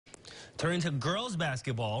Turning to girls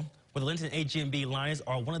basketball, where the Linton-HMB Lions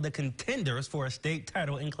are one of the contenders for a state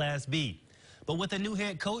title in Class B. But with a new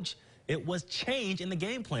head coach, it was change in the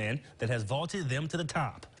game plan that has vaulted them to the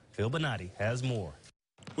top. Phil Bonatti has more.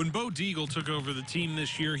 When Bo Deagle took over the team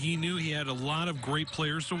this year, he knew he had a lot of great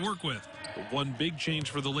players to work with. But one big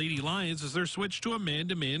change for the Lady Lions is their switch to a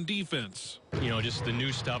man-to-man defense. You know, just the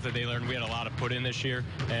new stuff that they learned. We had a lot of put in this year,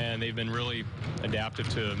 and they've been really adaptive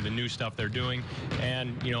to the new stuff they're doing.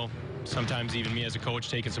 And, you know, sometimes even me as a coach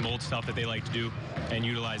taking some old stuff that they like to do and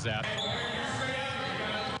utilize that.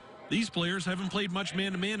 These players haven't played much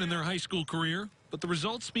man-to-man in their high school career, but the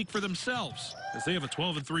results speak for themselves as they have a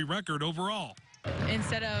 12-3 record overall.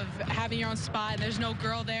 Instead of having your own spot, there's no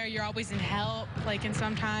girl there, you're always in help, like in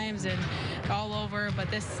sometimes and all over. But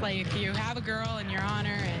this, like, you have a girl and you're on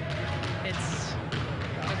her, and it's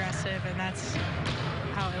aggressive, and that's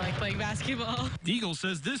how I like playing basketball. Deagle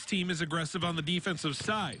says this team is aggressive on the defensive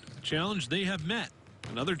side, a challenge they have met.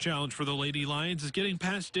 Another challenge for the Lady Lions is getting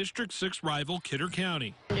past District 6 rival Kidder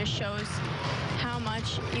County. It just shows how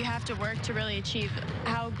much you have to work to really achieve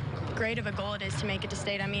how great of a goal it is to make it to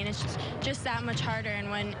state. I mean, it's just that much harder,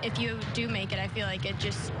 and if you do make it, I feel like it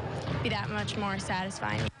just be that much more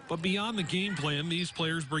satisfying. But beyond the game plan, these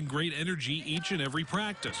players bring great energy each and every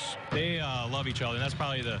practice. They love each other, and that's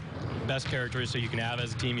probably the best characteristic you can have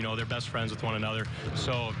as a team. You know, they're best friends with one another.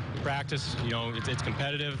 So practice, you know, it's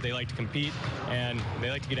competitive. They like to compete, and they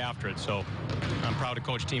like to get after it. So I'm proud to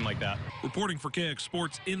coach a team like that. Reporting for KX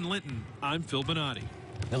Sports in Linton, I'm Phil Bonatti.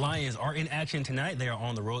 The Lions are in action tonight. They are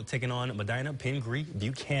on the road taking on Medina Pingree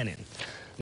Buchanan.